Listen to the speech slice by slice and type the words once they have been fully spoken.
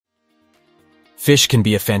Fish can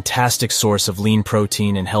be a fantastic source of lean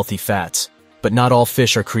protein and healthy fats, but not all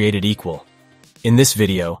fish are created equal. In this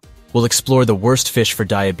video, we'll explore the worst fish for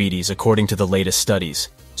diabetes according to the latest studies,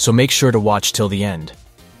 so make sure to watch till the end.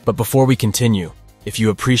 But before we continue, if you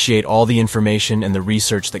appreciate all the information and the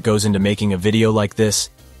research that goes into making a video like this,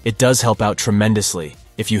 it does help out tremendously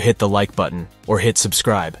if you hit the like button or hit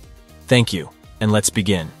subscribe. Thank you, and let's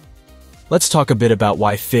begin. Let's talk a bit about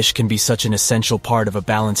why fish can be such an essential part of a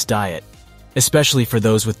balanced diet, especially for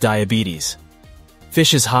those with diabetes.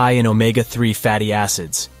 Fish is high in omega-3 fatty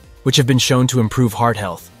acids, which have been shown to improve heart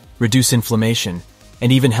health, reduce inflammation,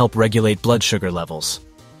 and even help regulate blood sugar levels.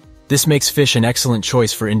 This makes fish an excellent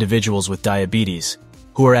choice for individuals with diabetes,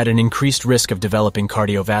 who are at an increased risk of developing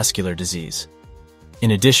cardiovascular disease.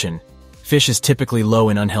 In addition, fish is typically low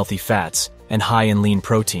in unhealthy fats and high in lean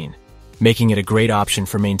protein, making it a great option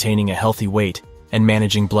for maintaining a healthy weight and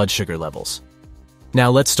managing blood sugar levels. Now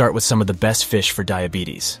let's start with some of the best fish for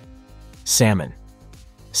diabetes. Salmon.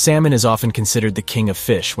 Salmon is often considered the king of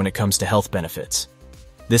fish when it comes to health benefits.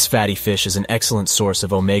 This fatty fish is an excellent source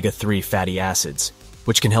of omega-3 fatty acids,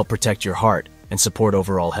 which can help protect your heart and support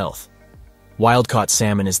overall health. Wild-caught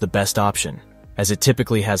salmon is the best option, as it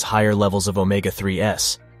typically has higher levels of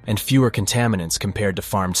omega-3s and fewer contaminants compared to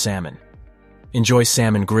farmed salmon. Enjoy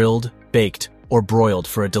salmon grilled, baked, or broiled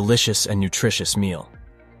for a delicious and nutritious meal.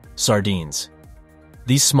 Sardines.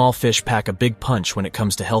 These small fish pack a big punch when it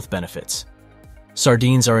comes to health benefits.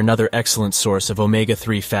 Sardines are another excellent source of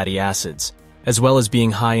omega-3 fatty acids, as well as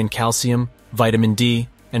being high in calcium, vitamin D,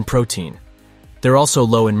 and protein. They're also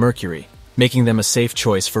low in mercury, making them a safe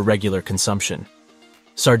choice for regular consumption.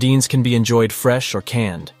 Sardines can be enjoyed fresh or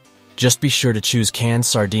canned. Just be sure to choose canned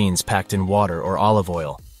sardines packed in water or olive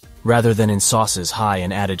oil, rather than in sauces high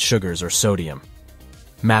in added sugars or sodium.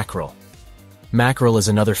 Mackerel. Mackerel is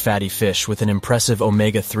another fatty fish with an impressive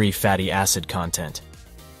omega-3 fatty acid content.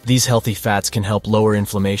 These healthy fats can help lower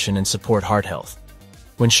inflammation and support heart health.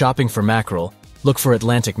 When shopping for mackerel, look for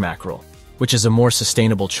Atlantic mackerel, which is a more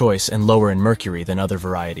sustainable choice and lower in mercury than other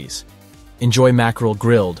varieties. Enjoy mackerel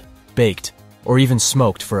grilled, baked, or even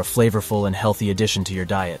smoked for a flavorful and healthy addition to your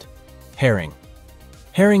diet. Herring.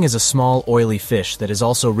 Herring is a small, oily fish that is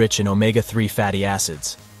also rich in omega-3 fatty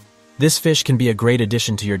acids. This fish can be a great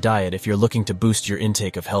addition to your diet if you're looking to boost your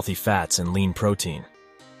intake of healthy fats and lean protein.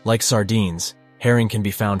 Like sardines, herring can be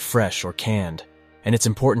found fresh or canned, and it's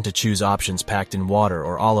important to choose options packed in water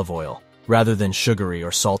or olive oil, rather than sugary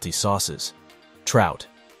or salty sauces. Trout.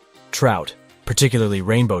 Trout, particularly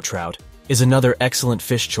rainbow trout, is another excellent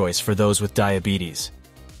fish choice for those with diabetes.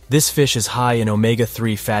 This fish is high in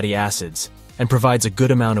omega-3 fatty acids and provides a good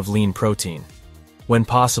amount of lean protein. When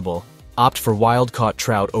possible, opt for wild-caught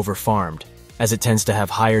trout over farmed, as it tends to have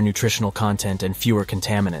higher nutritional content and fewer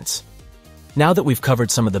contaminants. Now that we've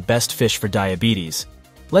covered some of the best fish for diabetes,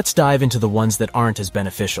 let's dive into the ones that aren't as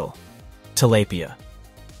beneficial. Tilapia.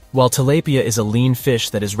 While tilapia is a lean fish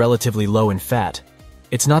that is relatively low in fat,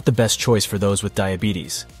 it's not the best choice for those with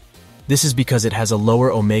diabetes. This is because it has a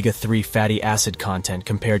lower omega-3 fatty acid content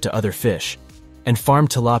compared to other fish, and farmed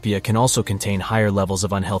tilapia can also contain higher levels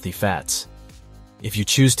of unhealthy fats. If you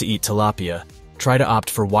choose to eat tilapia, try to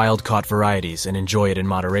opt for wild-caught varieties and enjoy it in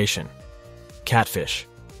moderation. Catfish.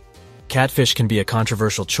 Catfish can be a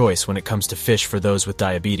controversial choice when it comes to fish for those with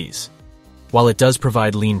diabetes. While it does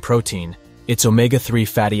provide lean protein, its omega-3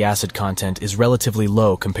 fatty acid content is relatively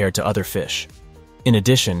low compared to other fish. In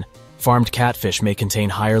addition, farmed catfish may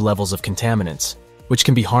contain higher levels of contaminants, which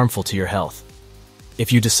can be harmful to your health.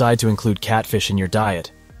 If you decide to include catfish in your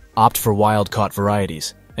diet, opt for wild-caught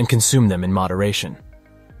varieties and consume them in moderation.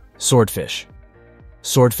 Swordfish.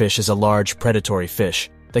 Swordfish is a large, predatory fish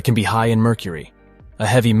that can be high in mercury, a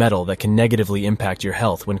heavy metal that can negatively impact your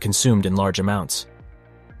health when consumed in large amounts.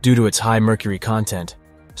 Due to its high mercury content,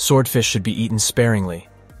 swordfish should be eaten sparingly,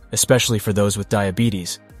 especially for those with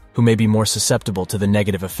diabetes, who may be more susceptible to the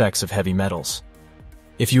negative effects of heavy metals.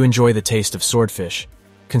 If you enjoy the taste of swordfish,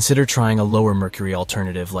 consider trying a lower mercury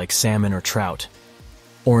alternative like salmon or trout.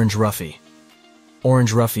 Orange roughy.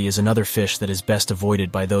 Orange roughy is another fish that is best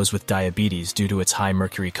avoided by those with diabetes due to its high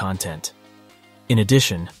mercury content. In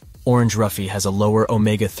addition, orange roughy has a lower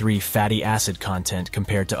omega-3 fatty acid content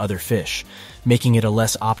compared to other fish, making it a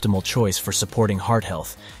less optimal choice for supporting heart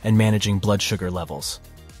health and managing blood sugar levels.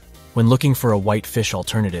 When looking for a white fish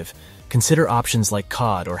alternative, consider options like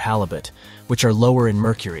cod or halibut, which are lower in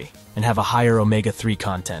mercury and have a higher omega-3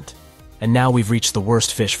 content. And now we've reached the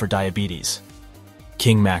worst fish for diabetes.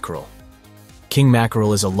 King mackerel. King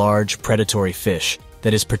mackerel is a large, predatory fish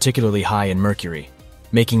that is particularly high in mercury,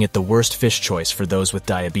 making it the worst fish choice for those with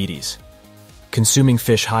diabetes. Consuming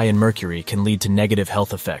fish high in mercury can lead to negative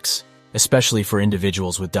health effects, especially for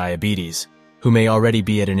individuals with diabetes, who may already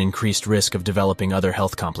be at an increased risk of developing other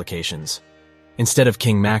health complications. Instead of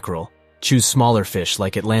king mackerel, choose smaller fish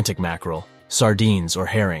like Atlantic mackerel, sardines, or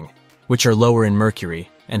herring, which are lower in mercury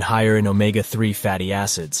and higher in omega-3 fatty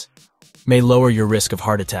acids. May lower your risk of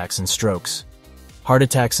heart attacks and strokes. Heart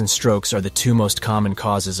attacks and strokes are the two most common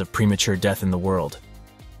causes of premature death in the world.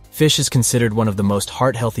 Fish is considered one of the most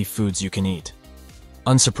heart-healthy foods you can eat.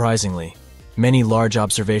 Unsurprisingly, many large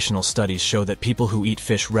observational studies show that people who eat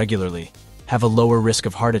fish regularly have a lower risk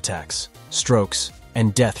of heart attacks, strokes,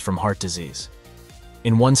 and death from heart disease.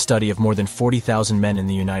 In one study of more than 40,000 men in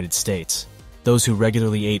the United States, those who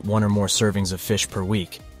regularly ate one or more servings of fish per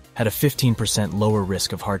week had a 15% lower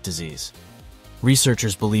risk of heart disease.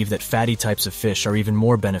 Researchers believe that fatty types of fish are even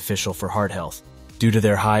more beneficial for heart health due to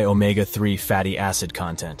their high omega-3 fatty acid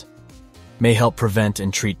content. May help prevent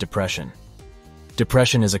and treat depression.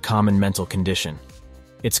 Depression is a common mental condition.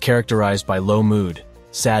 It's characterized by low mood,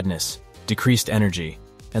 sadness, decreased energy,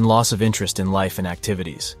 and loss of interest in life and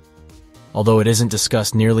activities. Although it isn't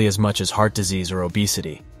discussed nearly as much as heart disease or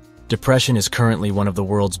obesity, depression is currently one of the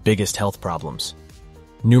world's biggest health problems.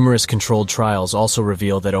 Numerous controlled trials also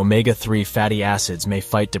reveal that omega-3 fatty acids may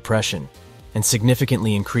fight depression and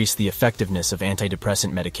significantly increase the effectiveness of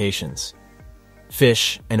antidepressant medications.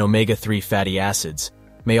 Fish and omega-3 fatty acids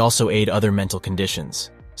may also aid other mental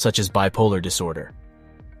conditions, such as bipolar disorder.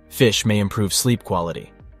 Fish may improve sleep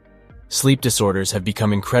quality. Sleep disorders have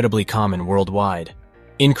become incredibly common worldwide.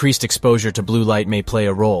 Increased exposure to blue light may play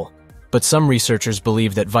a role, but some researchers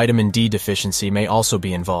believe that vitamin D deficiency may also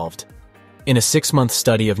be involved. In a 6-month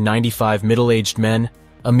study of 95 middle-aged men,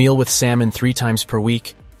 a meal with salmon 3 times per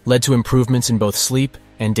week led to improvements in both sleep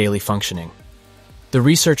and daily functioning. The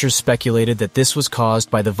researchers speculated that this was caused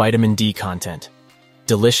by the vitamin D content.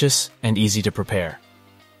 Delicious and easy to prepare.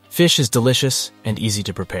 Fish is delicious and easy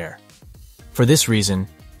to prepare. For this reason,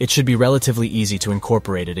 it should be relatively easy to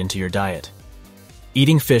incorporate it into your diet.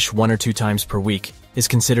 Eating fish 1 or 2 times per week is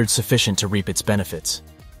considered sufficient to reap its benefits.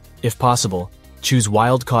 If possible, choose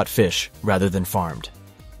wild-caught fish rather than farmed.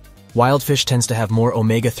 Wild fish tends to have more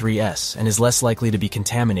omega-3s and is less likely to be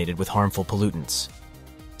contaminated with harmful pollutants.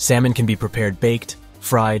 Salmon can be prepared baked,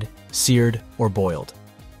 fried, seared, or boiled.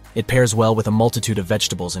 It pairs well with a multitude of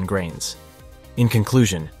vegetables and grains. In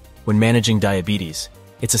conclusion, when managing diabetes,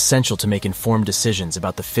 it's essential to make informed decisions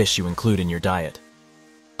about the fish you include in your diet.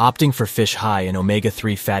 Opting for fish high in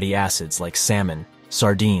omega-3 fatty acids like salmon,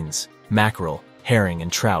 sardines, mackerel, herring,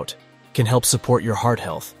 and trout can help support your heart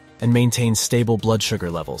health and maintain stable blood sugar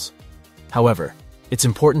levels. However, it's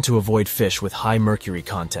important to avoid fish with high mercury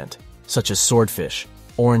content, such as swordfish,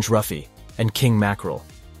 orange roughy, and king mackerel,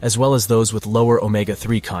 as well as those with lower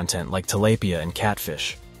omega-3 content like tilapia and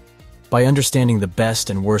catfish. By understanding the best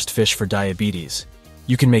and worst fish for diabetes,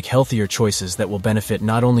 you can make healthier choices that will benefit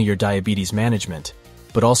not only your diabetes management,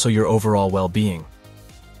 but also your overall well-being.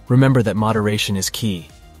 Remember that moderation is key,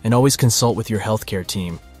 and always consult with your healthcare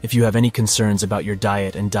team if you have any concerns about your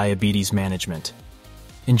diet and diabetes management.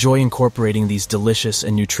 Enjoy incorporating these delicious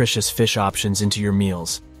and nutritious fish options into your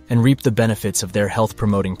meals and reap the benefits of their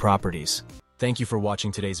health-promoting properties. Thank you for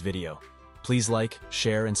watching today's video. Please like,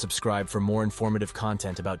 share, and subscribe for more informative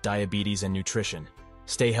content about diabetes and nutrition.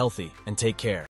 Stay healthy and take care.